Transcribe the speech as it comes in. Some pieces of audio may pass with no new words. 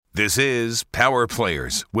This is Power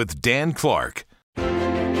Players with Dan Clark.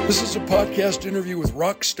 This is a podcast interview with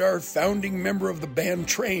Rockstar founding member of the band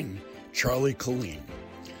Train, Colin.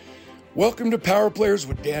 Welcome to Power Players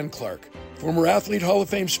with Dan Clark, former athlete, Hall of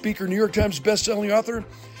Fame speaker, New York Times bestselling author,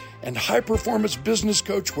 and high-performance business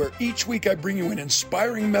coach, where each week I bring you an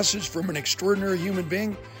inspiring message from an extraordinary human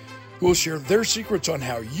being who will share their secrets on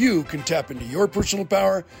how you can tap into your personal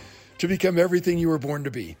power to become everything you were born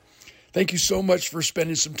to be. Thank you so much for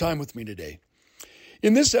spending some time with me today.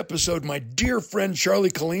 In this episode, my dear friend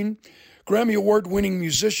Colin, Grammy Award-winning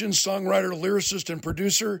musician, songwriter, lyricist, and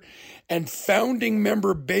producer, and founding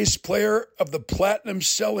member bass player of the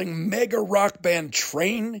platinum-selling mega rock band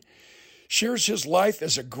Train, shares his life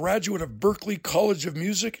as a graduate of Berklee College of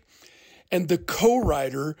Music and the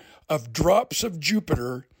co-writer of Drops of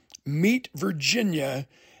Jupiter, Meet Virginia,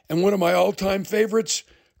 and one of my all-time favorites,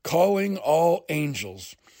 Calling All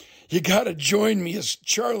Angels. You got to join me as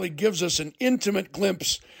Charlie gives us an intimate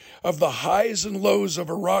glimpse of the highs and lows of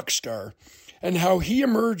a rock star and how he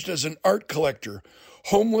emerged as an art collector,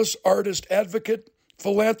 homeless artist advocate,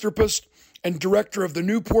 philanthropist, and director of the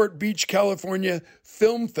Newport Beach, California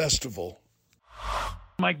Film Festival.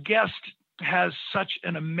 My guest has such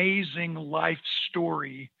an amazing life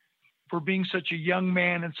story for being such a young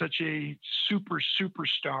man and such a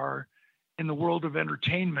superstar in the world of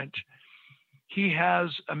entertainment. He has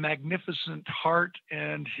a magnificent heart,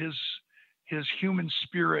 and his human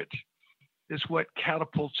spirit is what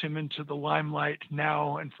catapults him into the limelight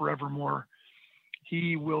now and forevermore.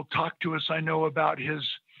 He will talk to us, I know, about his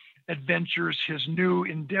adventures, his new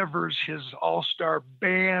endeavors, his all-star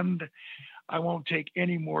band. I won't take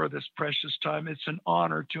any more of this precious time. It's an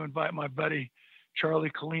honor to invite my buddy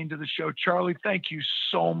Colin to the show. Charlie, thank you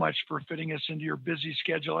so much for fitting us into your busy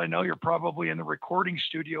schedule. I know you're probably in the recording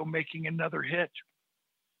studio making another hit.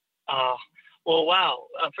 Well, wow.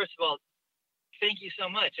 First of all, thank you so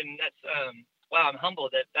much. And that's, wow, I'm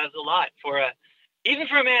humbled. That was a lot for even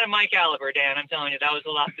for a man of my caliber, Dan. I'm telling you, that was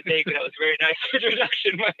a lot to take. That was a very nice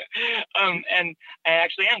introduction. And I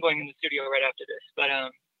actually am going in the studio right after this. But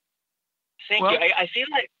thank you. I feel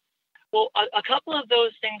like, well, a couple of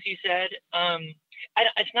those things you said,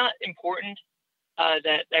 it's not important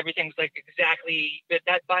that everything's like exactly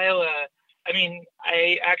that bio. I mean,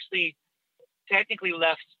 I actually technically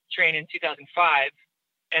left Train in 2005,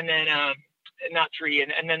 and then not three.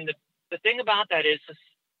 And then the thing about that is,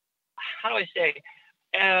 how do I say?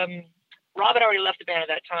 Rob had already left the band at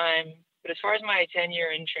that time, but as far as my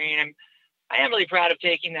tenure in Train, I am really proud of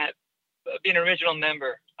taking that, being an original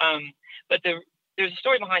member. But there's a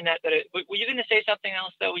story behind that. Were you going to say something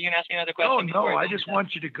else, though? Were you going to ask me another question? No, I just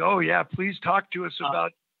want you to go. Yeah, please talk to us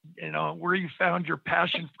about, where you found your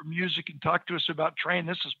passion for music, and talk to us about Train.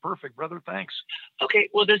 This is perfect, brother. Thanks. Okay,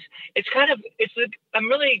 well, I'm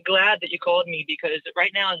really glad that you called me, because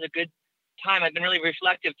right now is a good time. I've been really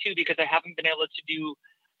reflective too, because I haven't been able to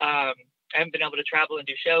travel and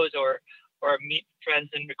do shows or meet friends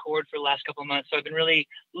and record for the last couple of months. So I've been really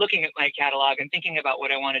looking at my catalog and thinking about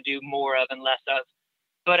what I want to do more of and less of.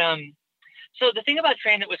 But so the thing about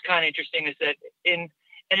Train that was kind of interesting is that it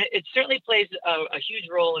certainly plays a huge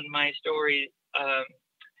role in my story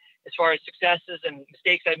as far as successes and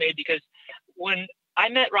mistakes I made, because when I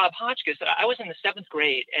met Rob Hotchkiss, I was in the 7th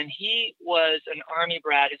grade, and he was an Army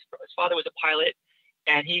brat. His father was a pilot,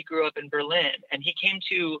 and he grew up in Berlin. And he came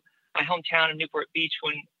to my hometown in Newport Beach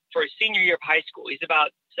for his senior year of high school. He's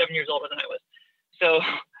about 7 years older than I was. So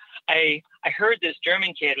I heard this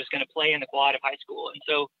German kid was going to play in the quad of high school. And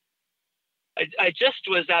so I just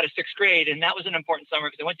was out of 6th grade, and that was an important summer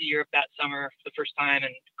because I went to Europe that summer for the first time,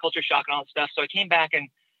 and culture shock and all that stuff. So I came back, and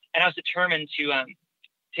I was determined to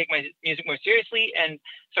take my music more seriously. And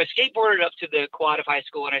so I skateboarded up to the quad of high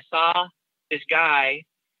school, and I saw this guy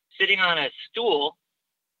sitting on a stool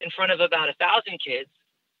in front of about 1,000 kids.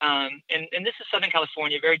 And this is Southern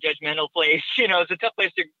California, very judgmental place. It's a tough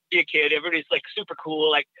place to be a kid. Everybody's like super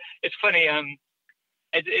cool. Like, it's funny.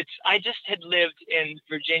 I just had lived in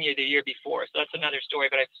Virginia the year before, so that's another story.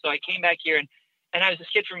 But I came back here, and I was this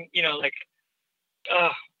kid from,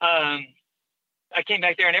 I came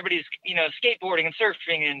back there, and everybody's, skateboarding and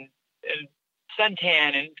surfing and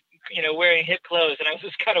suntan and, wearing hip clothes. And I was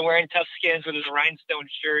just kind of wearing tough skins with this rhinestone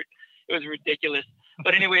shirt. It was ridiculous.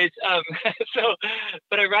 But anyways,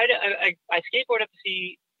 but I skateboarded up to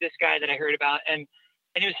see this guy that I heard about, and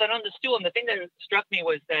he was sitting on the stool. And the thing that struck me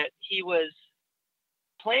was that he was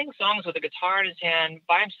playing songs with a guitar in his hand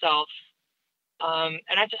by himself.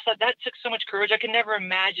 And I just thought that took so much courage. I could never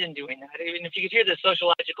imagine doing that. Even if you could hear the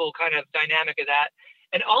sociological kind of dynamic of that.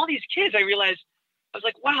 And all these kids, I realized, I was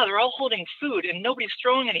like, wow, they're all holding food and nobody's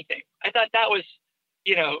throwing anything. I thought that was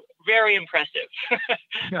very impressive.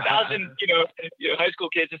 1,000, high school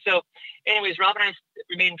kids. And so anyways, Rob and I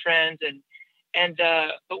remained friends,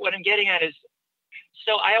 but what I'm getting at is,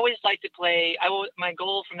 so I always liked to play. My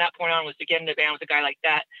goal from that point on was to get in a band with a guy like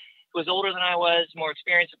that, who was older than I was, more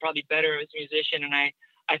experienced, and probably better as a musician. And I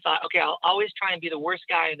thought, okay, I'll always try and be the worst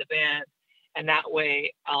guy in the band, and that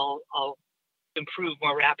way I'll improve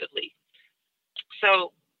more rapidly.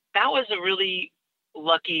 So that was a really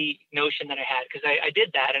lucky notion that I had, because I did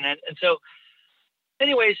that. And so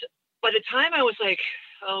anyways, by the time I was like,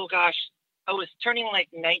 oh gosh, I was turning like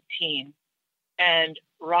 19, and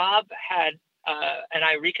Rob had, and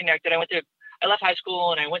I reconnected. I left high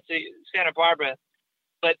school and I went to Santa Barbara.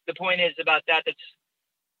 But the point is about that,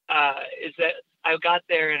 is that I got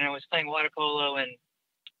there and I was playing water polo and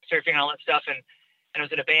surfing and all that stuff. And I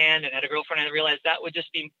was in a band and had a girlfriend, and I realized that would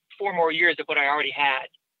just be 4 more years of what I already had,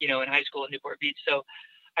 in high school in Newport Beach. So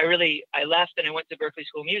I left and I went to Berklee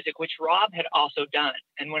School of Music, which Rob had also done.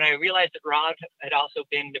 And when I realized that Rob had also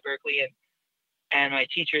been to Berklee, and my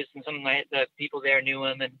teachers and some of the people there knew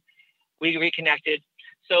him, and we reconnected.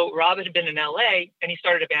 So Rob had been in LA and he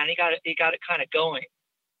started a band. He got it kind of going.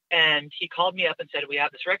 And he called me up and said, we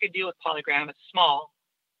have this record deal with Polygram. It's small,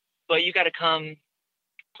 but you got to come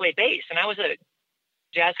play bass. And I was a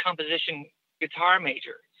jazz composition guitar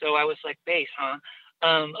major. So I was like, bass, huh?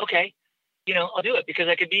 Okay. I'll do it, because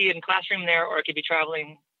I could be in classroom there, or I could be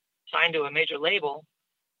traveling, signed to a major label,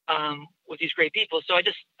 with these great people. So I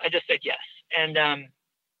just said yes.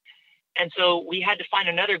 And so we had to find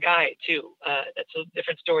another guy too. That's a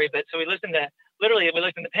different story. But so we looked in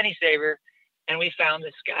the Penny Saver, and we found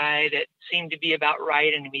this guy that seemed to be about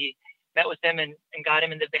right. And we met with him and got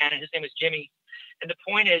him in the band, and his name was Jimmy. And the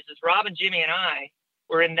point is Rob and Jimmy and I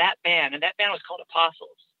were in that band, and that band was called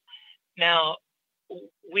Apostles. Now,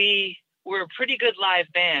 we were a pretty good live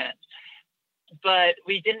band, but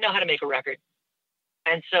we didn't know how to make a record.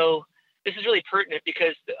 And so this is really pertinent,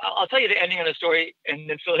 because I'll tell you the ending of the story and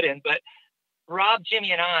then fill it in. But Rob,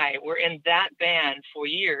 Jimmy, and I were in that band for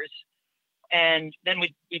years, and then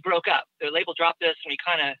we broke up. The label dropped us, and we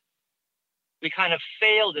kind of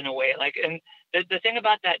failed in a way. And the thing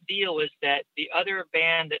about that deal was that the other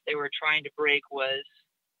band that they were trying to break was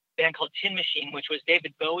a band called Tin Machine, which was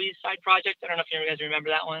David Bowie's side project. I don't know if you guys remember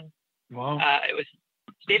that one. Wow. It was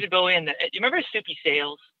David Bowie and you remember Soupy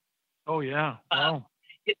Sales? Oh yeah. Wow.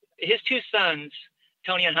 His 2 sons,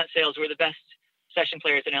 Tony and Hunt Sales, were the best session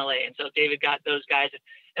players in LA. And so David got those guys,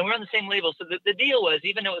 and we're on the same label. So the deal was,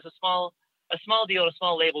 even though it was a small deal and a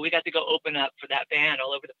small label, we got to go open up for that band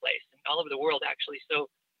all over the place, and all over the world, actually. So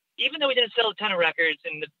even though we didn't sell a ton of records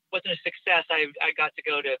and it wasn't a success, I got to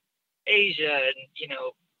go to Asia and,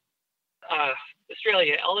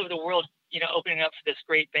 Australia, all over the world, opening up for this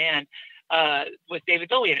great band with David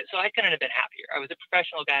Bowie in it. So I couldn't have been happier. I was a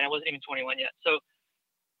professional guy, and I wasn't even 21 yet. So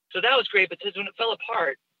that was great. But when it fell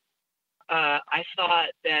apart, I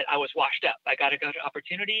thought that I was washed up. I got to go to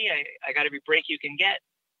opportunity. I got every break you can get.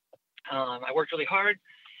 I worked really hard,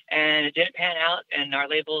 and it didn't pan out, and our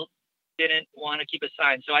label didn't want to keep us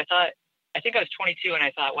signed. So I think I was 22, and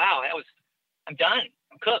I thought, wow, I'm done.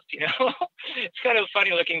 I'm cooked, It's kind of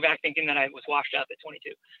funny looking back, thinking that I was washed up at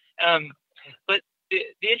 22. But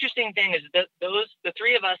the interesting thing is that the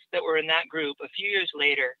 3 of us that were in that group, a few years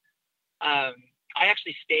later, I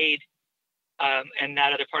actually stayed in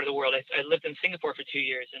that other part of the world. I lived in Singapore for 2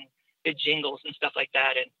 years and did jingles and stuff like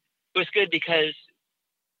that. And it was good, because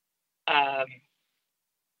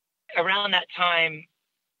around that time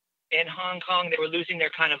in Hong Kong, they were losing their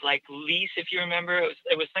kind of like lease, if you remember.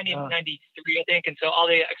 It was 1993, I think. And so all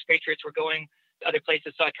the expatriates were going to other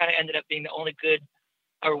places. So I kind of ended up being the only good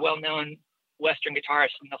or well-known Western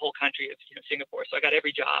guitarist in the whole country of Singapore. So I got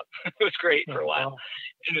every job. It was great for a while. Wow.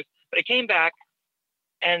 But I came back,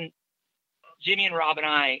 and Jimmy and Rob and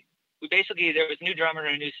I, there was a new drummer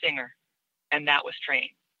and a new singer, and that was Train.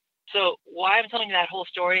 So why I'm telling you that whole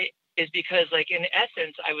story is because, like, in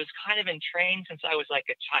essence, I was kind of in Train since I was like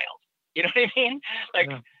a child. You know what I mean? Like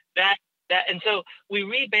that. And so we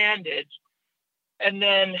rebanded. And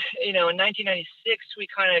then, in 1996, we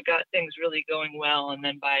kind of got things really going well. And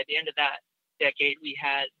then by the end of that decade, we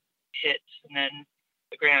had hits, and then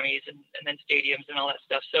the Grammys, and then stadiums and all that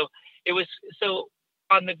stuff. So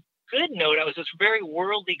on the good note, I was this very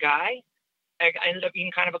worldly guy. I ended up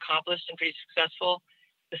being kind of accomplished and pretty successful.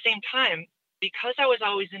 At the same time, because I was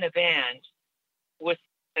always in a band with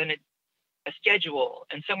a schedule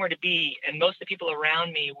and somewhere to be, and most of the people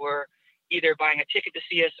around me were either buying a ticket to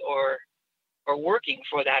see us or working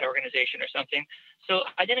for that organization or something. So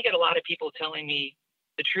I didn't get a lot of people telling me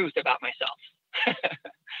the truth about myself.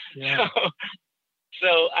 Yeah.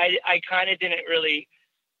 So I kind of didn't really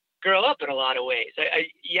grow up in a lot of ways.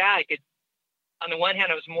 I could, on the one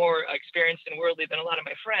hand, I was more experienced and worldly than a lot of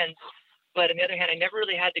my friends, but on the other hand, I never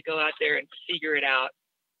really had to go out there and figure it out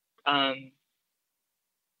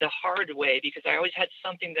the hard way, because I always had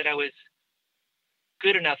something that I was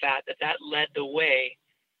good enough at that led the way.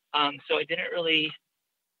 So I didn't really.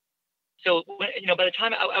 So when, by the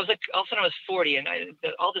time I was like, all of a sudden I was 40, and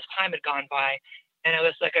all this time had gone by, and I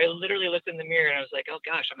was like, I literally looked in the mirror and I was like, oh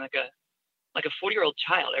gosh, I'm like a 40-year-old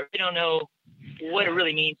child. I really don't know what it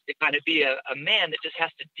really means to kind of be a man that just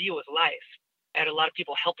has to deal with life. I had a lot of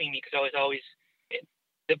people helping me because I was always,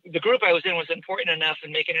 the group I was in was important enough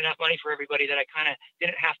and making enough money for everybody that I kind of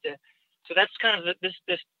didn't have to. So that's kind of this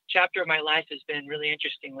chapter of my life has been really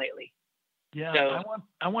interesting lately. Yeah, so,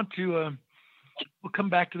 I want to. We'll come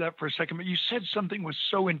back to that for a second, but you said something was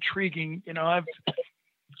so intriguing.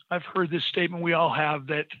 I've heard this statement, we all have,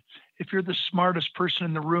 that if you're the smartest person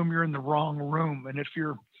in the room, you're in the wrong room, and if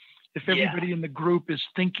everybody in the group is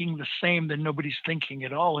thinking the same, then nobody's thinking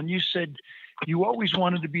at all. And you said you always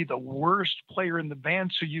wanted to be the worst player in the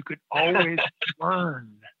band so you could always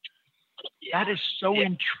learn. That is so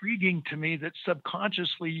intriguing to me that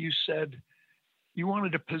subconsciously you said you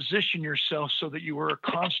wanted to position yourself so that you were a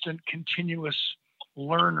constant, continuous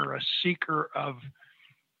learner, a seeker of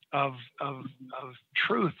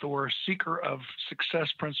truth, or a seeker of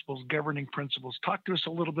success principles, governing principles. Talk to us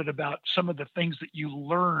a little bit about some of the things that you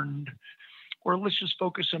learned, or let's just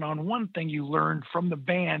focus in on one thing you learned from the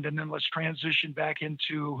band, and then let's transition back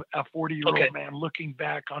into a 40-year-old man looking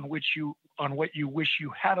back on what you wish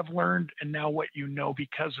you had have learned, and now what you know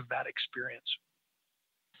because of that experience.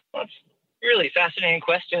 Well, that's really fascinating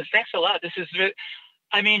questions. Thanks a lot. This is the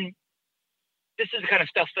kind of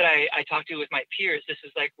stuff that I talk to with my peers. This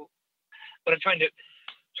is like what I'm trying to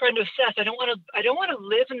assess. I don't want to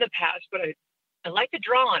live in the past, but I like to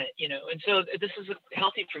draw on it, and so this is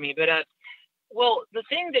healthy for me. But well, the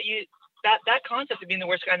thing that concept of being the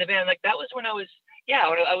worst guy in the band, like that was when I was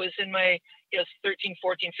in my 13,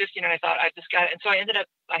 14, 15, and I thought I just got it. And so I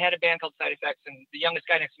had a band called Side Effects, and the youngest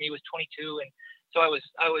guy next to me was 22, and so I was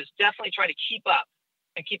definitely trying to keep up,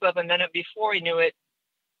 and then before I knew it,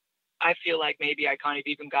 I feel like maybe I kind of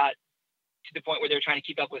even got to the point where they were trying to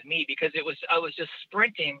keep up with me, because I was just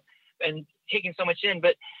sprinting and taking so much in.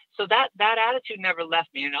 But so that attitude never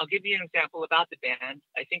left me. And I'll give you an example about the band.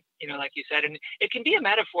 I think, like you said, and it can be a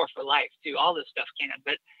metaphor for life too. All this stuff can,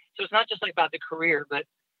 but so it's not just like about the career, but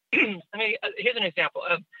here's an example.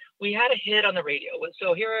 We had a hit on the radio.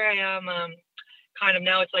 So here I am, kind of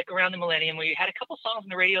now it's like around the millennium. We had a couple songs on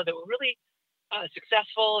the radio that were really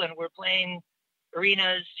successful, and we're playing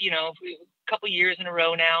arenas, a couple years in a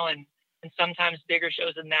row now, and sometimes bigger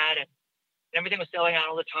shows than that, and everything was selling out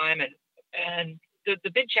all the time. And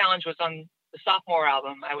the big challenge was on the sophomore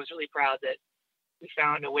album. I was really proud that we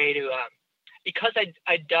found a way to, because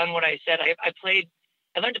I'd done what I said. I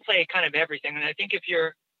learned to play kind of everything, and I think if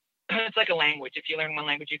you're, it's like a language. If you learn one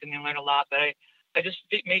language, you can learn a lot. But I just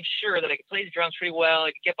made sure that I could play the drums pretty well.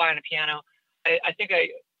 I could get by on a piano. I think I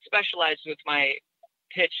specialized with my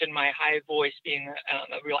pitch and my high voice being a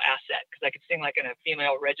real asset, because I could sing like in a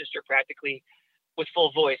female register practically with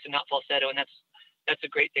full voice and not falsetto, and that's a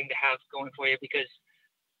great thing to have going for you, because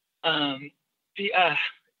then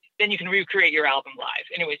you can recreate your album live.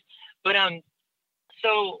 Anyways, but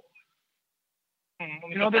so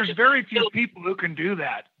there's very few people who can do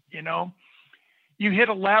that. You hit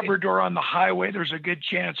a Labrador on the highway, there's a good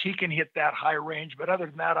chance he can hit that high range. But other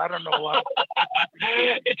than that, I don't know a lot.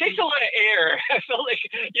 It takes a lot of air. I felt like,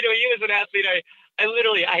 you as an athlete, I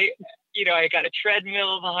literally, I got a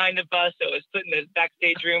treadmill behind the bus that was put in the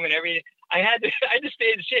backstage room and everything. I had to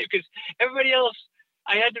stay in shape, because everybody else,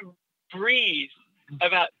 I had to breathe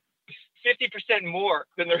about 50% more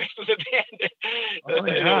than the rest of the band. Oh,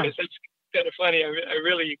 yeah. That's kind of funny.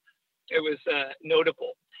 It was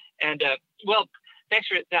notable. And well, thanks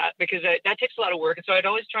for that, because that takes a lot of work. And so I'd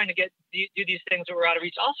always trying to do these things that were out of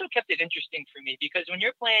reach. Also kept it interesting for me, because when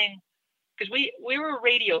you're playing, because we were a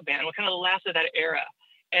radio band, we're kind of the last of that era.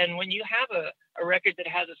 And when you have a record that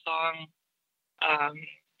has a song,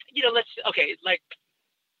 like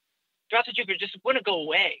Drops of Jupiter just wouldn't go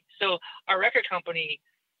away. So our record company,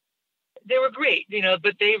 they were great,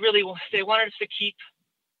 but they wanted us to keep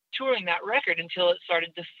touring that record until it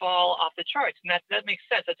started to fall off the charts. And that makes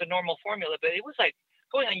sense. That's a normal formula, but it was like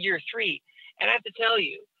going on year 3. And I have to tell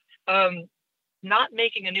you, not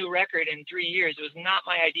making a new record in 3 years was not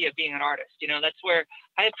my idea of being an artist. That's where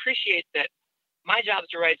I appreciate that my job is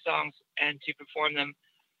to write songs and to perform them,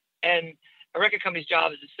 and a record company's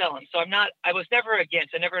job is to sell them. So I was never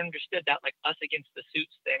against, I never understood that like us against the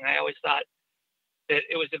suits thing. I always thought that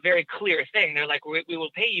it was a very clear thing. They're like, we will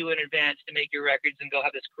pay you in advance to make your records and go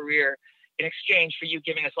have this career in exchange for you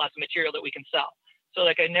giving us lots of material that we can sell. So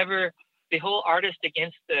like the whole artist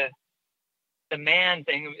against the man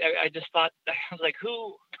thing, I just thought, I was like,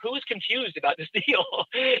 who is confused about this deal?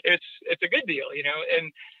 It's a good deal,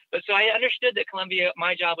 but so I understood that Columbia,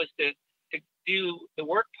 my job was to do the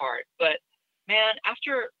work part. But man,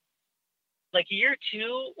 after like year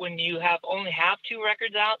 2, when you only have 2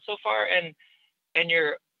 records out so far and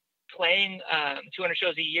you're playing 200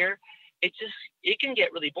 shows a year, it can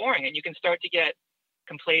get really boring and you can start to get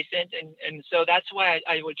complacent. And so that's why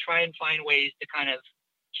I would try and find ways to kind of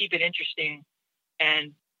keep it interesting.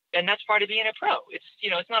 And that's part of being a pro. It's,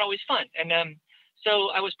 it's not always fun. And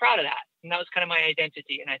so I was proud of that. And that was kind of my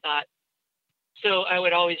identity. And I thought, so I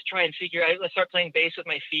would always try and let's start playing bass with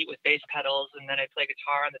my feet with bass pedals. And then I'd play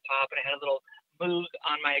guitar on the top, and I had a little move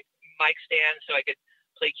on my mic stand so I could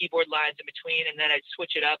play keyboard lines in between. And then I'd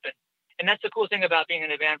switch it up. And that's the cool thing about being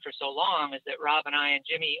in a band for so long, is that Rob and I and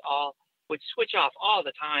Jimmy all would switch off all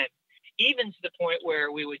the time, even to the point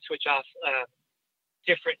where we would switch off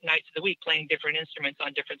different nights of the week playing different instruments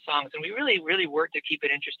on different songs. And we really, really worked to keep it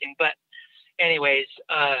interesting. But anyways,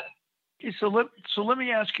 okay, so let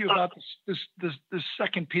me ask you about this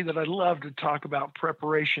second P that I'd love to talk about,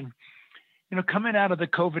 preparation. Coming out of the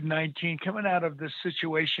COVID-19, coming out of this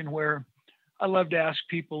situation where I love to ask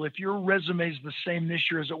people, if your resume is the same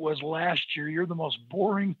this year as it was last year, you're the most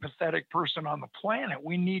boring, pathetic person on the planet.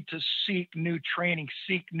 We need to seek new training,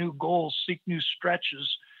 seek new goals, seek new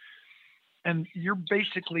stretches. And you're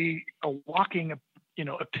basically a walking,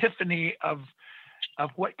 epiphany of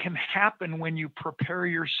what can happen when you prepare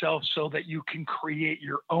yourself so that you can create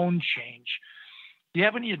your own change. Do you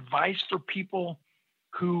have any advice for people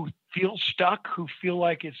who feel stuck, who feel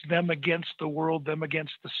like it's them against the world, them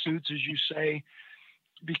against the suits, as you say?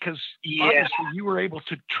 Because obviously you were able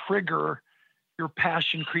to trigger your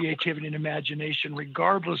passion, creativity, and imagination,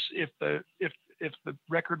 regardless if the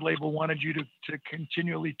record label wanted you to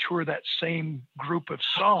continually tour that same group of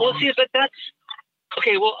songs. Well, see, but that's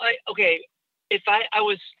okay. Well, if I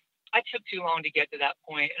took too long to get to that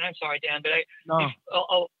point, and I'm sorry, Dan, but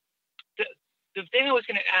the thing I was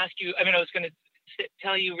going to ask you, I was going to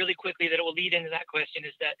tell you really quickly that it will lead into that question,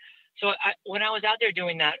 is that, when I was out there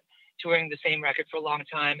doing that, touring the same record for a long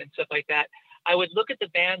time and stuff like that, I would look at the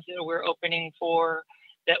bands that we're opening for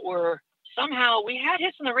that were somehow, we had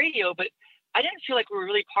hits on the radio, but I didn't feel like we were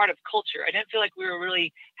really part of culture. I didn't feel like we were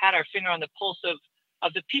really had our finger on the pulse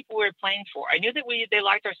of the people we were playing for. I knew that they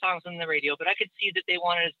liked our songs on the radio, but I could see that they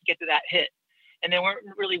wanted us to get to that hit, and they weren't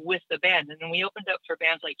really with the band. And then we opened up for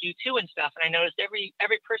bands like U2 and stuff, and I noticed every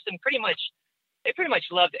person pretty much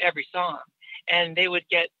loved every song, and they would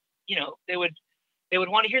get, they would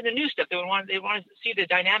want to hear the new stuff. They wanted to see the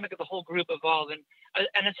dynamic of the whole group evolve.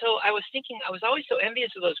 And so I was thinking, I was always so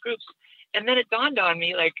envious of those groups. And then it dawned on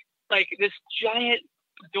me, like this giant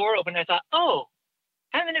door opened. I thought, oh,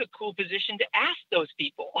 I'm in a cool position to ask those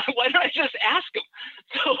people. Why don't I just ask them?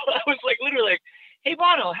 So I was literally like, hey,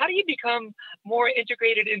 Bono, how do you become more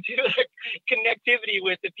integrated into connectivity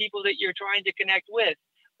with the people that you're trying to connect with?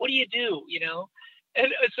 What do you do,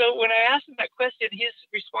 And so when I asked him that question, his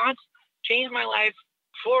response changed my life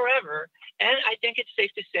forever. And I think it's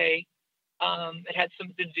safe to say it had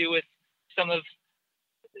something to do with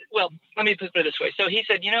let me put it this way. So he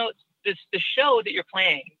said, the show that you're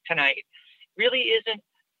playing tonight really isn't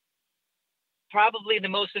probably the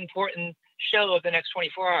most important show of the next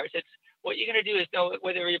 24 hours. It's what you're going to do is know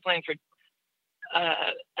whether you're playing for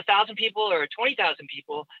 1,000 people or 20,000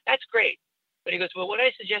 people. That's great. But he goes, well, what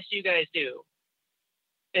I suggest you guys do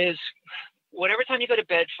is whatever time you go to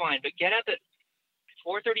bed, fine, but get up at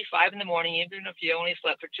 4:35 in the morning, even if you only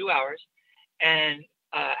slept for 2 hours, and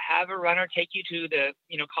have a runner take you to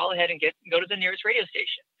call ahead and go to the nearest radio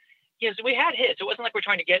station. So we had hits. It wasn't like we're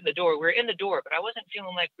trying to get in the door. We were in the door, but I wasn't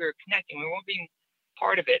feeling like we were connecting. We weren't being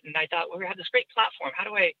part of it. And I thought, well, we have this great platform. How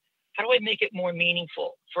do I make it more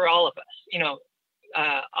meaningful for all of us,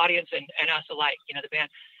 audience and us alike, the band.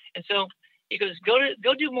 And so he goes,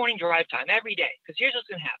 go do morning drive time every day, because here's what's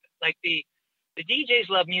going to happen. Like the DJs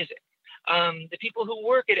love music. The people who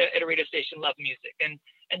work at a radio station love music. And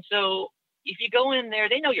so if you go in there,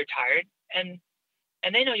 they know you're tired, and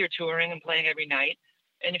they know you're touring and playing every night.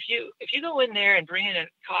 And if you go in there and bring in a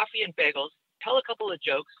coffee and bagels, tell a couple of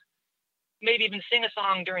jokes, maybe even sing a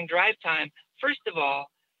song during drive time, first of all,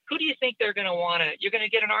 who do you think they're going to want to? You're going to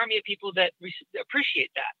get an army of people that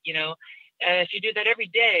appreciate that, And if you do that every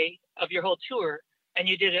day of your whole tour, and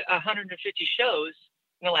you did 150 shows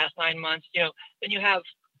in the last 9 months, then you have,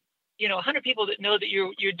 100 people that know that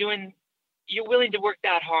you're willing to work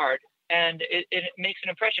that hard and it makes an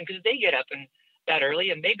impression because they get up and that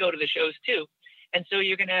early and they go to the shows too. And so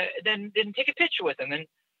you're gonna then take a picture with them, and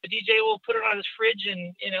the DJ will put it on his fridge,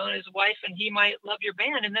 and and his wife, and he might love your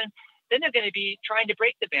band, and then they're going to be trying to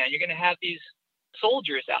break the band. You're going to have these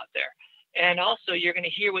soldiers out there, and also you're going to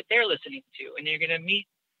hear what they're listening to, and you're going to meet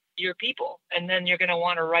your people, and then you're going to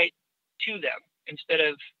want to write to them instead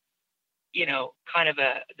of kind of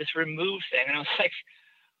this remove thing. And I was like,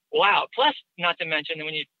 wow. Plus, not to mention that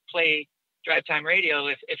when you play drive time radio,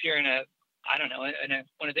 if you're in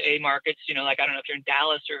one of the A markets, like, I don't know, if you're in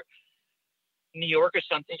Dallas or New York or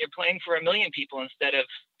something, you're playing for 1 million people instead of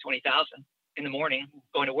 20,000 in the morning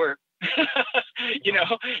going to work.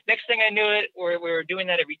 Next thing I knew it, we were doing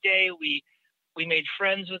that every day. We made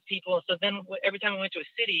friends with people. So then every time I went to a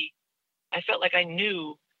city, I felt like I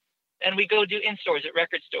knew, and we go do in-stores at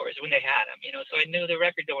record stores when they had them, so I knew the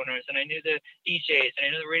record owners, and I knew the DJs, and I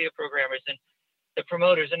knew the radio programmers and the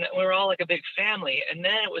promoters, and we were all like a big family. And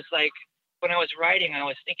then it was like, when I was writing, I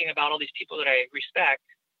was thinking about all these people that I respect,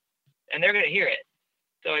 and they're going to hear it.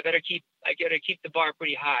 So I got to keep the bar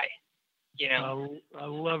pretty high, I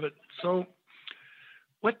love it. So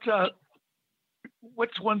what's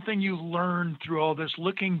one thing you learned through all this?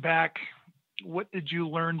 Looking back, what did you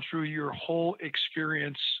learn through your whole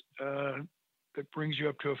experience that brings you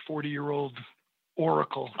up to a 40-year-old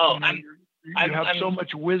oracle? Oh, you have so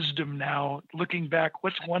much wisdom now. Looking back,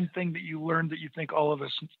 what's one thing that you learned that you think all of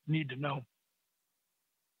us need to know?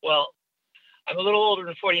 Well, I'm a little older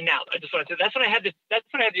than 40 now. I just want to say that's when I had the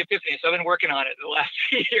epiphany. So I've been working on it the last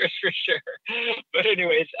few years for sure. But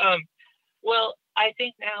anyways, well, I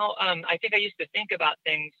think now, I think I used to think about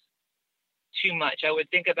things too much. I would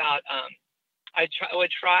think about, I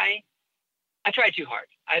tried too hard.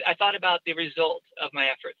 I thought about the result of my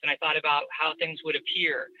efforts, and I thought about how things would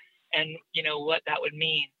appear, and what that would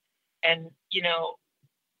mean. And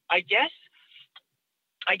I guess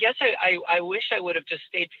I wish I would have just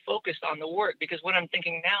stayed focused on the work, because what I'm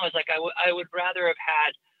thinking now is like I would rather have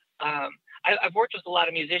had. I've worked with a lot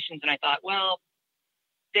of musicians, and I thought, well,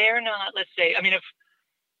 they're not. Let's say, I mean, let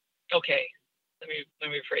me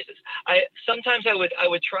rephrase this. Sometimes I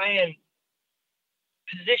would try and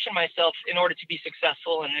position myself in order to be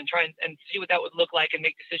successful, and try and see what that would look like, and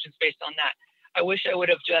make decisions based on that. I wish I would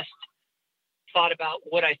have just thought about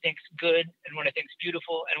what I think's good and what I think's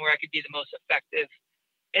beautiful, and where I could be the most effective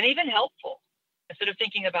and even helpful, instead of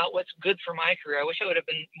thinking about what's good for my career. I wish I would have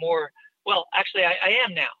been more. Well, actually, I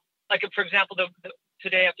am now. Like, for example,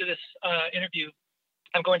 today after this interview,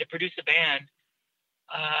 I'm going to produce a band,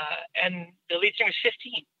 and the lead singer is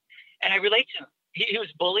 15, and I relate to him. He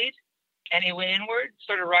was bullied, and he went inward,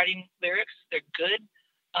 started writing lyrics. They're good.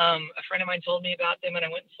 A friend of mine told me about them, and I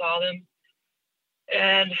went and saw them.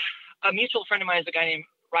 And a mutual friend of mine is a guy named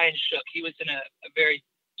Ryan Shook. He was in a very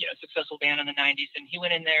successful band in the 90s, and he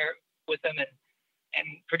went in there with them and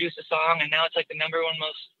produced a song, and now it's like the #1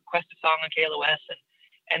 most requested song on KLOS,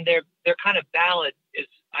 and their kind of ballad is,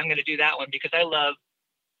 I'm going to do that one because I love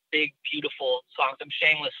big, beautiful songs. I'm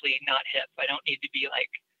shamelessly not hip. I don't need to be like,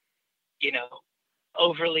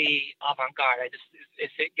 overly avant-garde.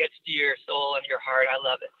 If it gets to your soul and your heart, I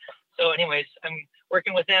love it. So anyways, I'm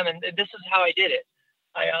working with them, and this is how I did it.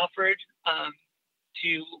 I offered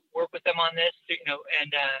to work with them on this,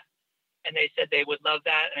 and they said they would love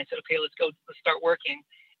that. And I said, okay, let's start working,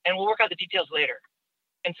 and we'll work out the details later.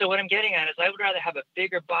 And so what I'm getting at is I would rather have a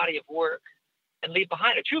bigger body of work and leave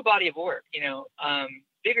behind a true body of work,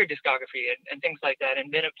 bigger discography and things like that,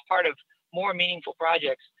 and been a part of more meaningful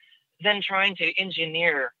projects than trying to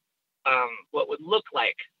engineer what would look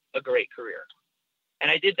like a great career. And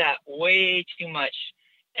I did that way too much.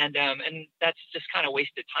 And that's just kind of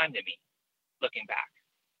wasted time to me, looking back.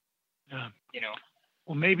 Yeah.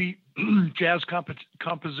 Well, maybe jazz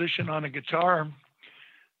composition on a guitar.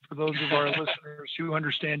 For those of our listeners who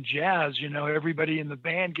understand jazz, everybody in the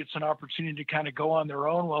band gets an opportunity to kind of go on their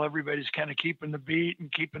own while everybody's kind of keeping the beat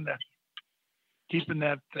and keeping that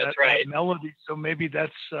right. that melody. So maybe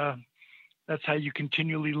that's how you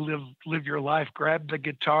continually live your life. Grab the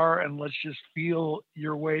guitar and let's just feel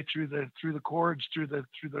your way through the chords, through the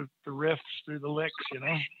riffs, through the licks.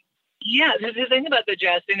 Yeah, the thing about the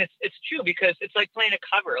jazz thing, it's true, because it's like playing a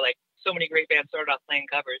cover. Like, so many great bands started off playing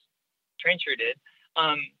covers. Trencher did,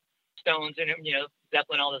 Stones, and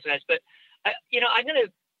Zeppelin, all those guys. But I'm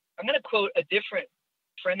gonna quote a different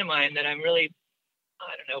friend of mine that I'm really,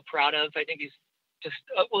 proud of. I think he's just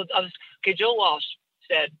Joe Walsh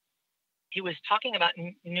said, he was talking about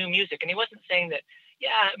new music, and he wasn't saying that,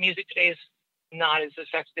 music today is not as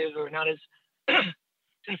effective or not as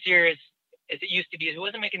sincere as it used to be. He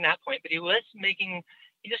wasn't making that point, but he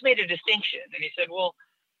just made a distinction. And he said, well,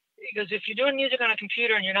 if you're doing music on a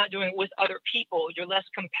computer and you're not doing it with other people, you're less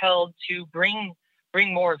compelled to bring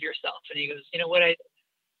more of yourself. And he goes, you know what, I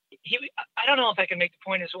don't know if I can make the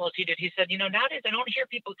point as well as he did. He said, you know, nowadays I don't hear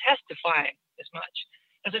people testifying as much.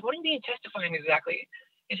 I was like, what do you mean testifying exactly?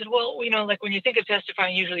 He said, well, you know, like when you think of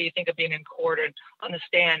testifying, usually you think of being in court or on the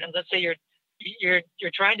stand. And let's say you're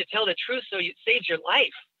trying to tell the truth, so it saves your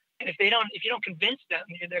life. And if you don't convince them,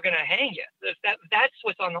 they're going to hang you. If that's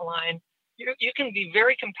what's on the line, you can be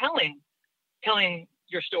very compelling telling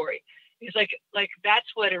your story. He's like that's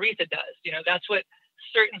what Aretha does. You know, that's what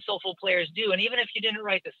certain soulful players do. And even if you didn't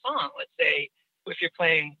write the song, let's say if you're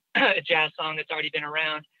playing a jazz song that's already been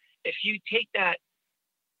around, if you take that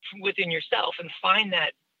within yourself and find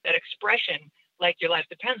that expression, like your life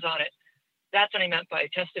depends on it, that's what I meant by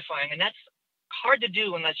testifying. And that's hard to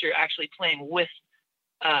do unless you're actually playing with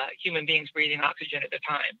human beings breathing oxygen at the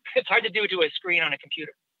time. It's hard to do to a screen on a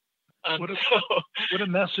computer. What a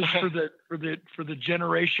message for the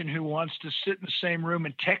generation who wants to sit in the same room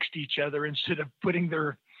and text each other instead of putting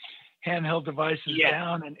their handheld devices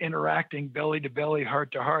down and interacting belly to belly,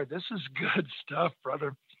 heart to heart. This is good stuff,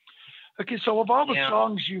 brother. Okay, so of all the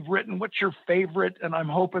songs you've written, what's your favorite? And I'm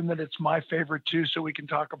hoping that it's my favorite too, so we can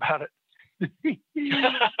talk about it.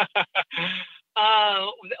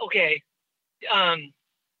 Okay.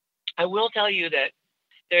 I will tell you that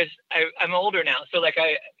I'm older now, so like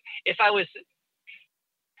if I was,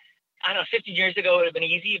 I don't know, 15 years ago, it would have been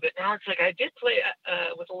easy, but now it's like I did play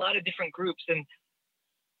with a lot of different groups. And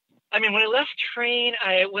I mean, when I left Train,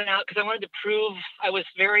 I went out because I wanted to prove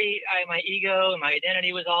my ego and my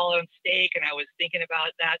identity was all on stake, and I was thinking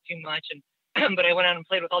about that too much. And but I went out and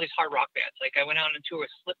played with all these hard rock bands. Like I went out on a tour with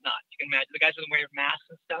Slipknot. You can imagine the guys with wearing masks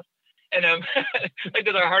and stuff. And like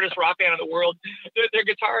they're the hardest rock band in the world. Their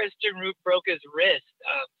guitarist Jim Root broke his wrist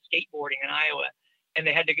skateboarding in Iowa, and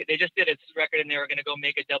they just did his record, and they were going to go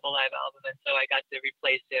make a double live album. And so I got to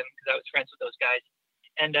replace him because I was friends with those guys.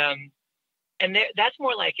 And that's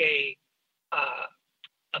more like a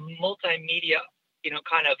multimedia, you know,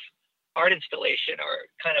 kind of art installation or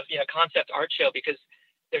kind of, you know, concept art show, because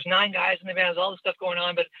there's 9 guys in the band, there's all this stuff going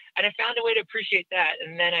on. And I found a way to appreciate that.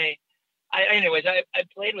 And then I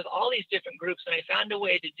played with all these different groups, and I found a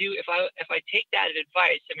way to do, if I take that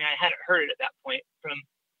advice, I mean, I hadn't heard it at that point from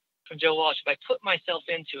Joe Walsh. If I put myself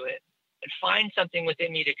into it and find something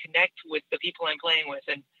within me to connect with the people I'm playing with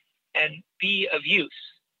and be of use,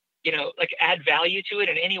 you know, like add value to it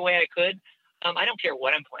in any way I could, I don't care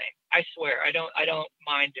what I'm playing. I swear, I don't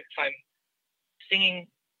mind if I'm singing,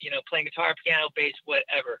 you know, playing guitar, piano, bass,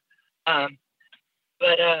 whatever.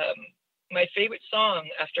 But my favorite song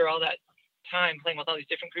after all that time playing with all these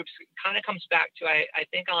different groups kind of comes back to, I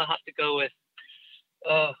think I'll have to go with,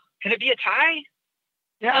 can it be a tie?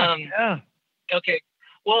 Yeah. Okay.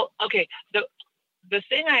 Well, okay. The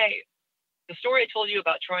story I told you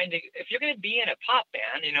about trying to, if you're going to be in a pop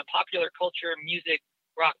band, in a popular culture music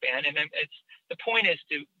rock band, and the point is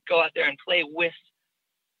to go out there and play with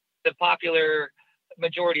the popular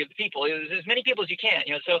majority of the people, as many people as you can,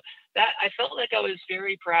 you know. So that I felt like I was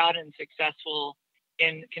very proud and successful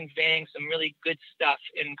in conveying some really good stuff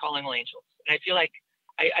in Calling All Angels. And I feel like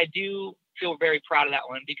I do feel very proud of that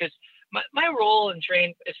one, because my role in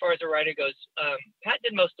Train, as far as a writer goes, Pat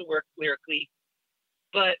did most of the work lyrically,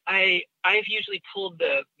 but I've usually pulled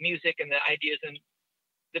the music and the ideas and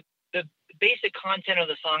the basic content of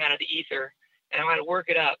the song out of the ether, and I want to work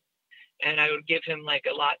it up. And I would give him like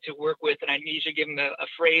a lot to work with, and I usually give him a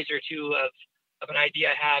phrase or two of an idea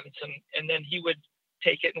I have, and then he would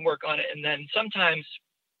take it and work on it. And then sometimes,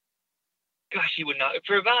 gosh, he would not.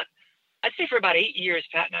 I'd say for about 8 years,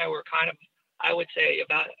 Pat and I were kind of, I would say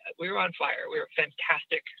we were on fire. We were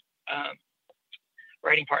fantastic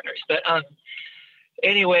writing partners. But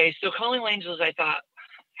anyway, so Calling All Angels, I thought,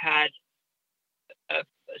 had a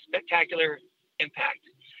spectacular impact.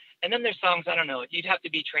 And then there's songs, I don't know, you'd have to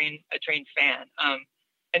be a trained fan.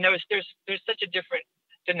 And there's such a different,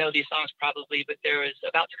 to know these songs probably, but there was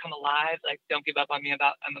About to Come Alive, like Don't Give Up on Me, I'm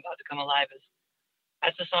About to Come Alive.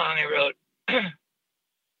 That's the song I wrote.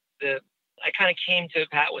 I kind of came to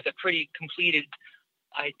Pat with a pretty completed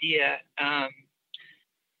idea.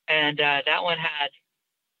 And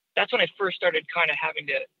that's when I first started kind of having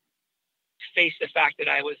to face the fact that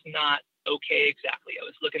I was not okay exactly. I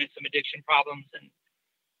was looking at some addiction problems,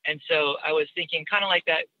 and so I was thinking kind of like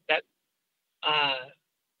that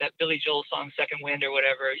Billy Joel song, Second Wind or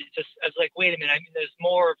whatever. I was like, wait a minute, I mean, there's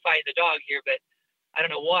more Fight the Dog here, but I don't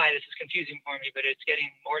know why this is confusing for me, but it's getting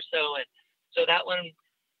more so. And so that one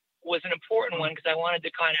was an important one because I wanted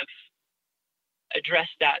to kind of address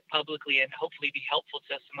that publicly and hopefully be helpful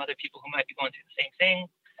to some other people who might be going through the same thing.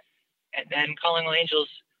 And then Calling All Angels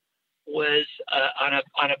was on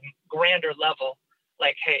a grander level.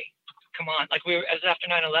 Like, hey, come on! Like as after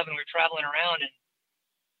 9/11, we were traveling around,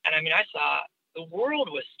 and I mean, I saw the world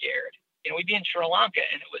was scared. You know, we'd be in Sri Lanka,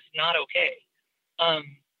 and it was not okay.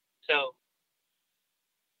 So,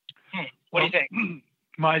 what do you think?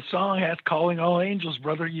 My song has "Calling All Angels,"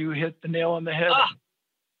 brother. You hit the nail on the head. Ah,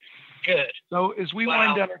 good. So as we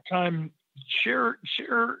wind down our time, share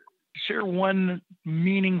one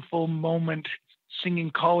meaningful moment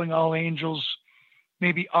singing "Calling All Angels,"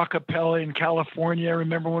 maybe a cappella in California. I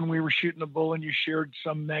remember when we were shooting the bull and you shared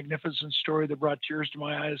some magnificent story that brought tears to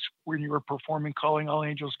my eyes when you were performing "Calling All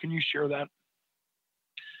Angels." Can you share that?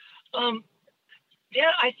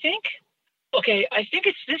 Yeah, I think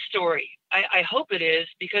it's this story. I hope it is,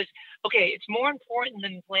 because, okay, it's more important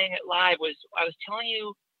than playing it live. I was telling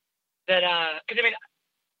you that, because I mean,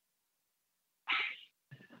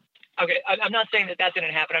 okay, I'm not saying that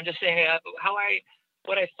didn't happen. I'm just saying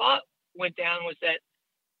what I thought went down was that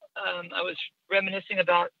I was reminiscing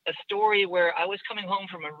about a story where I was coming home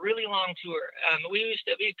from a really long tour.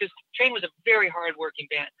 Because Train was a very hard-working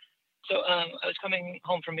band. So I was coming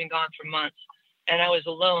home from being gone for months, and I was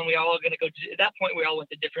alone. We all were going to go at that point. We all went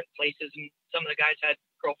to different places, and some of the guys had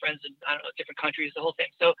girlfriends in, I don't know, different countries, the whole thing.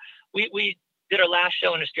 So we did our last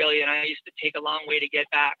show in Australia, and I used to take a long way to get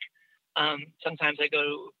back. Sometimes I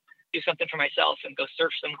go do something for myself and go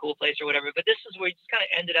surf some cool place or whatever. But this is where we just kind of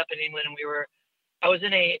ended up in England, and I was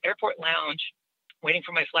in a airport lounge waiting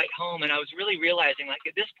for my flight home, and I was really realizing, like,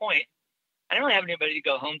 at this point, I don't really have anybody to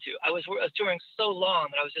go home to. I was touring so long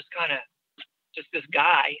that I was just kind of just this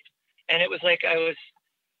guy, and it was like I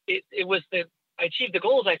achieved the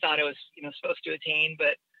goals I thought I was, supposed to attain,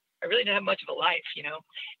 but I really didn't have much of a life,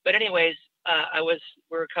 But anyways,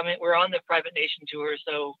 we're on the Private Nation tour,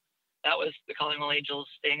 so that was the Calling All Angels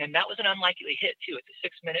thing, and that was an unlikely hit too. It's a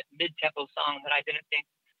 6-minute mid-tempo song that I didn't think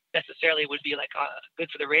necessarily would be like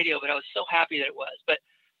good for the radio, but I was so happy that it was. But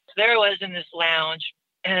so there I was in this lounge,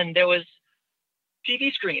 and there was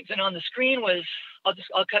TV screens, and on the screen was,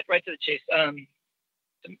 I'll cut right to the chase.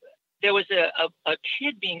 There was a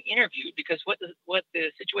kid being interviewed, because what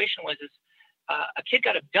the situation was is a kid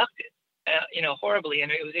got abducted, horribly,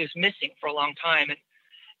 and it was missing for a long time,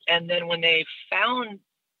 and then when they found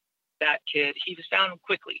that kid, he was found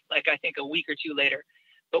quickly, like I think a week or two later.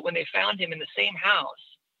 But when they found him in the same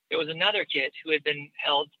house, there was another kid who had been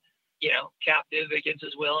held, captive against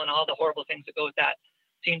his will, and all the horrible things that go with that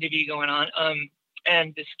seemed to be going on.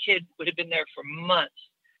 And this kid would have been there for months.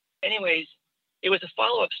 Anyways, it was a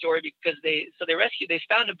follow-up story, because they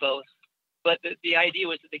found them both. But the idea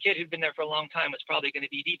was that the kid who'd been there for a long time was probably going to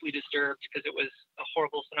be deeply disturbed, because it was a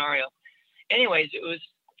horrible scenario. Anyways, it was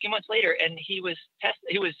a few months later, and he was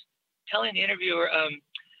telling the interviewer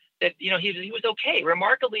that he was okay.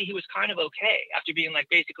 Remarkably, he was kind of okay after being, like,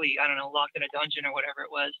 basically, I don't know, locked in a dungeon or whatever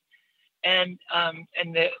it was. And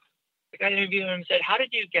the guy interviewing him said, "How did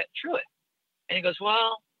you get through it?" And he goes,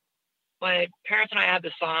 "Well, my parents and I have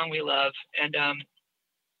this song we love, and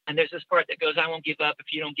there's this part that goes, 'I won't give up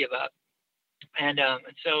if you don't give up.' And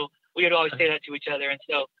so we would always say that to each other. And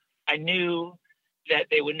so I knew that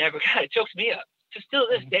they would never." God, it chokes me up to still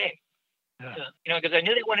this day. Yeah. So, because I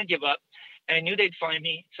knew they wouldn't give up, and I knew they'd find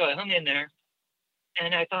me. So I hung in there,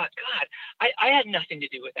 and I thought, God, I had nothing to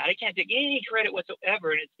do with that. I can't take any credit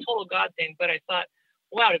whatsoever, and it's a total God thing. But I thought,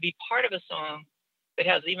 wow, to be part of a song that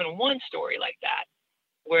has even one story like that,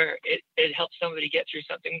 where it helps somebody get through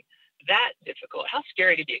something that difficult. How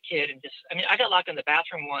scary to be a kid and I got locked in the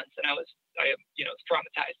bathroom once, and I was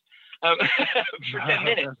traumatized for 10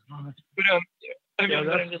 minutes. But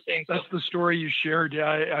I'm just saying. That's the story you shared. Yeah,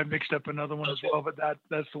 I mixed up another one as well, but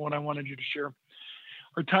that's the one I wanted you to share.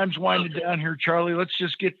 Our time's winding down here, Charlie. Let's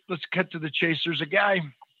cut to the chase. There's a guy.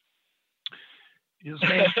 His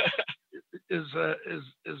name is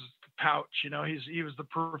Pouch. He was the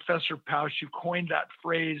Professor Pouch who coined that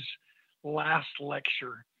phrase last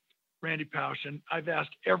lecture, Randy Pouch. And I've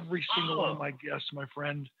asked every single one of my guests, my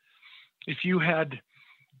friend, if you had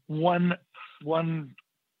one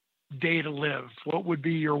day to live, what would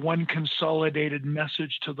be your one consolidated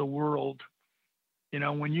message to the world?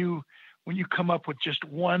 When you come up with just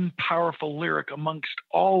one powerful lyric amongst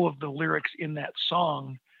all of the lyrics in that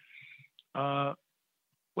song,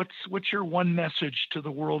 what's your one message to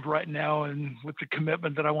the world right now? And with the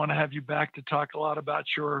commitment that I want to have you back to talk a lot about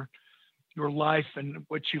your life and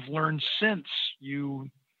what you've learned since you.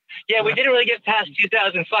 Yeah, we didn't really get past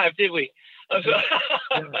 2005, did we? Yeah.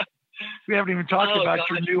 We haven't even talked about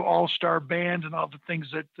your new all-star band and all the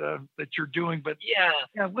things that you're doing. But yeah,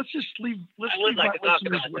 let's leave our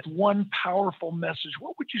listeners with one powerful message.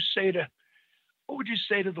 What would you say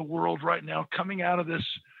to the world right now, coming out of this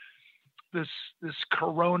this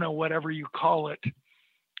corona, whatever you call it,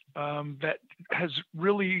 that has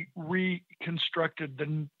really reconstructed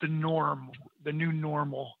the norm, the new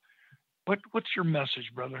normal. What's your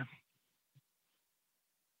message, brother?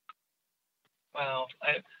 Wow.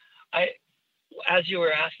 I as you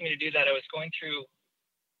were asking me to do that, I was going through,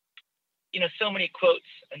 so many quotes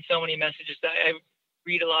and so many messages that I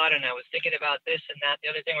read a lot, and I was thinking about this and that. The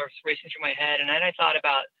other thing was racing through my head, and then I thought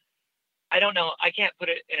about, I don't know, I can't put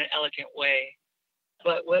it in an elegant way,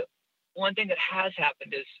 but one thing that has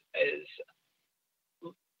happened is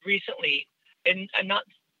recently, and I'm not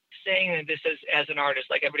saying this as an artist,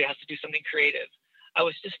 like everybody has to do something creative. I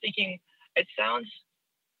was just thinking, it sounds,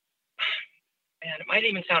 man, it might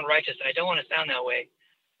even sound righteous, and I don't want to sound that way,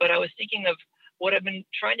 but I was thinking of what I've been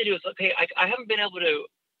trying to do is, okay, I haven't been able to,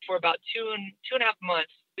 for about two and a half months,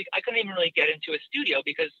 I couldn't even really get into a studio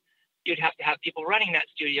because you'd have to have people running that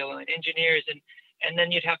studio and engineers, and then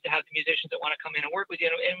you'd have to have the musicians that want to come in and work with you,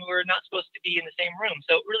 and we're not supposed to be in the same room,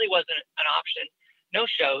 so it really wasn't an option. No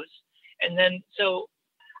shows. And then so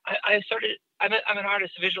I started, I'm an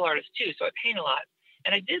artist, a visual artist too, so I paint a lot,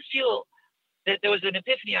 and I did feel that there was an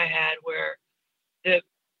epiphany I had where I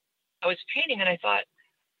was painting, and I thought,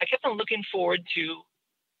 I kept on looking forward to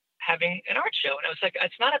having an art show, and I was like,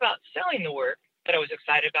 it's not about selling the work that I was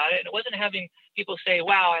excited about it, and it wasn't having people say,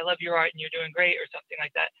 wow, I love your art and you're doing great or something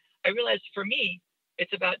like that. I realized for me,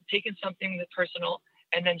 it's about taking something that's personal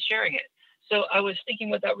and then sharing it. So I was thinking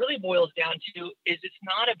what that really boils down to is it's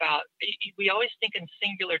not about, we always think in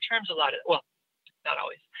singular terms a lot of, well, not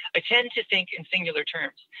always. I tend to think in singular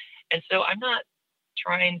terms. And so I'm not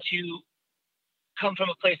trying to come from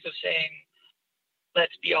a place of saying,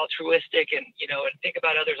 let's be altruistic and, and think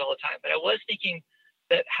about others all the time. But I was thinking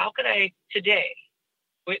that how can I today,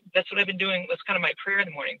 that's what I've been doing. That's kind of my prayer in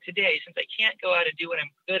the morning today, since I can't go out and do what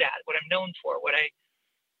I'm good at, what I'm known for,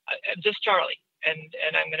 I'm just Charlie. And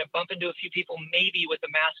I'm going to bump into a few people, maybe with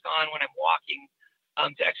a mask on when I'm walking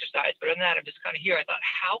to exercise. But other than that, I'm just kind of here. I thought,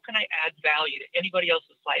 how can I add value to anybody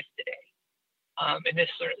else's life today in this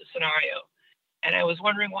sort of scenario? And I was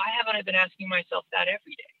wondering, why haven't I been asking myself that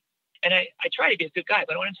every day? And I try to be a good guy,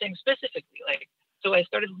 but what I'm saying specifically, so I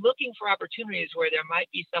started looking for opportunities where there might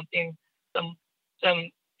be something, some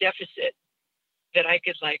deficit that I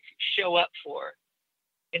could show up for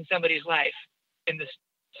in somebody's life in this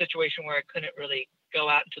situation where I couldn't really go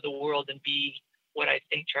out into the world and be what I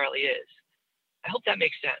think Charlie is. I hope that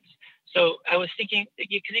makes sense. So I was thinking,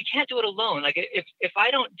 because you can't do it alone. If I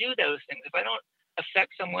don't do those things, if I don't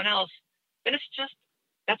affect someone else, then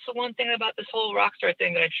that's the one thing about this whole Rockstar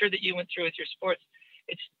thing that I'm sure that you went through with your sports.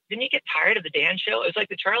 Didn't you get tired of the Dan show? It was like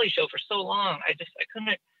the Charlie show for so long. I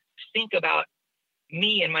couldn't think about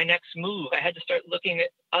me and my next move. I had to start looking at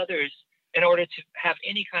others in order to have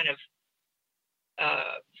any kind of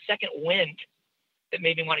second wind that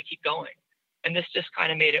made me want to keep going. And this just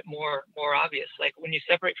kind of made it more obvious. Like when you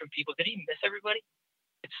separate from people, did he miss everybody?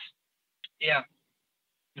 Yeah.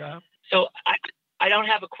 So I don't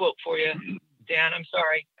have a quote for you, Dan. I'm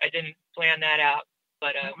sorry. I didn't plan that out.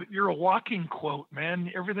 But you're a walking quote,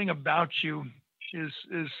 man. Everything about you is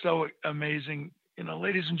so amazing.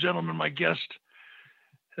 Ladies and gentlemen, my guest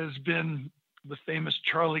has been the famous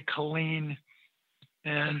Charlie Colin.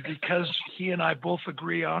 And because he and I both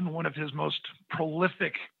agree on one of his most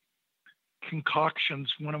prolific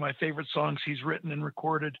concoctions, one of my favorite songs he's written and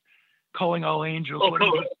recorded, Calling All Angels. Oh,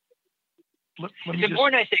 Codo. It's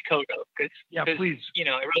important I say Codo, because please. I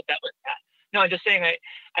wrote that with that. No, I'm just saying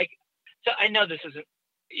so I know this isn't,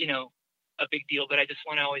 a big deal, but I just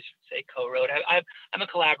want to always say co-wrote. I'm a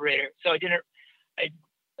collaborator, so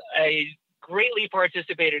I greatly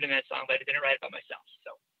participated in that song, but I didn't write it by myself.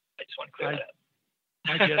 So I just want to clear that up.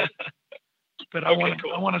 I get it. But I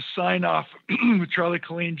want to sign off with Charlie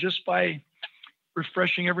Colin just by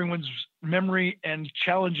refreshing everyone's memory and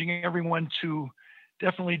challenging everyone to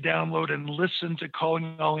definitely download and listen to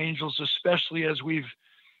Calling All Angels, especially as we've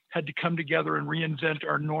had to come together and reinvent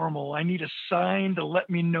our normal. I need a sign to let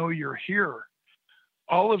me know you're here.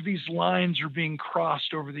 All of these lines are being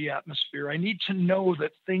crossed over the atmosphere. I need to know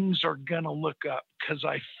that things are going to look up because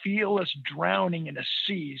I feel us drowning in a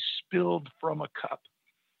sea spilled from a cup.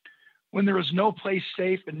 When there is no place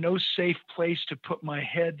safe and no safe place to put my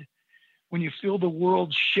head, when you feel the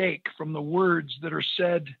world shake from the words that are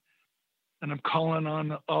said, and I'm calling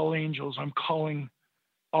on all angels, I'm calling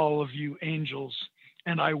all of you angels,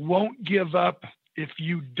 and I won't give up if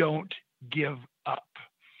you don't give up.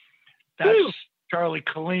 That's Charlie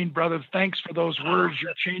Colin, brother. Thanks for those words.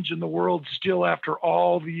 You're changing the world still after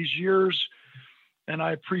all these years, and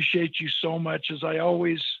I appreciate you so much. As I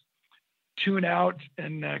always tune out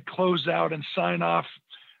and close out and sign off,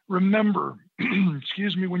 remember,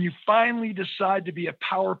 excuse me, when you finally decide to be a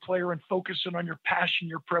power player and focus in on your passion,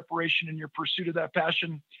 your preparation, and your pursuit of that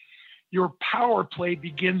passion, your power play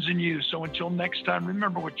begins in you. So until next time,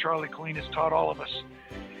 remember what Charlie Colin has taught all of us.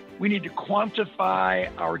 We need to quantify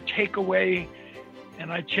our takeaway.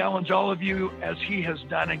 And I challenge all of you, as he has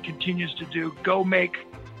done and continues to do, go make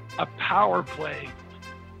a power play.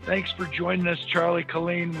 Thanks for joining us, Charlie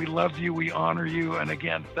Colin. We love you. We honor you. And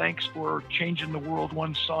again, thanks for changing the world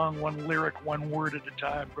one song, one lyric, one word at a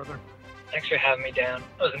time, brother. Thanks for having me, Dan.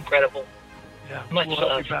 That was incredible. Yeah, Much we'll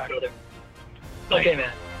love, be back. brother. Okay,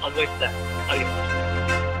 man. I'll wait for that. Adios.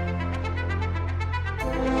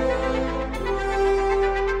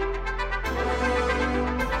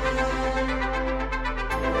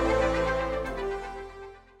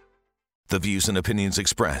 The views and opinions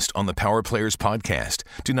expressed on the Power Players podcast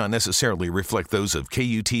do not necessarily reflect those of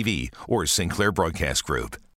KUTV or Sinclair Broadcast Group.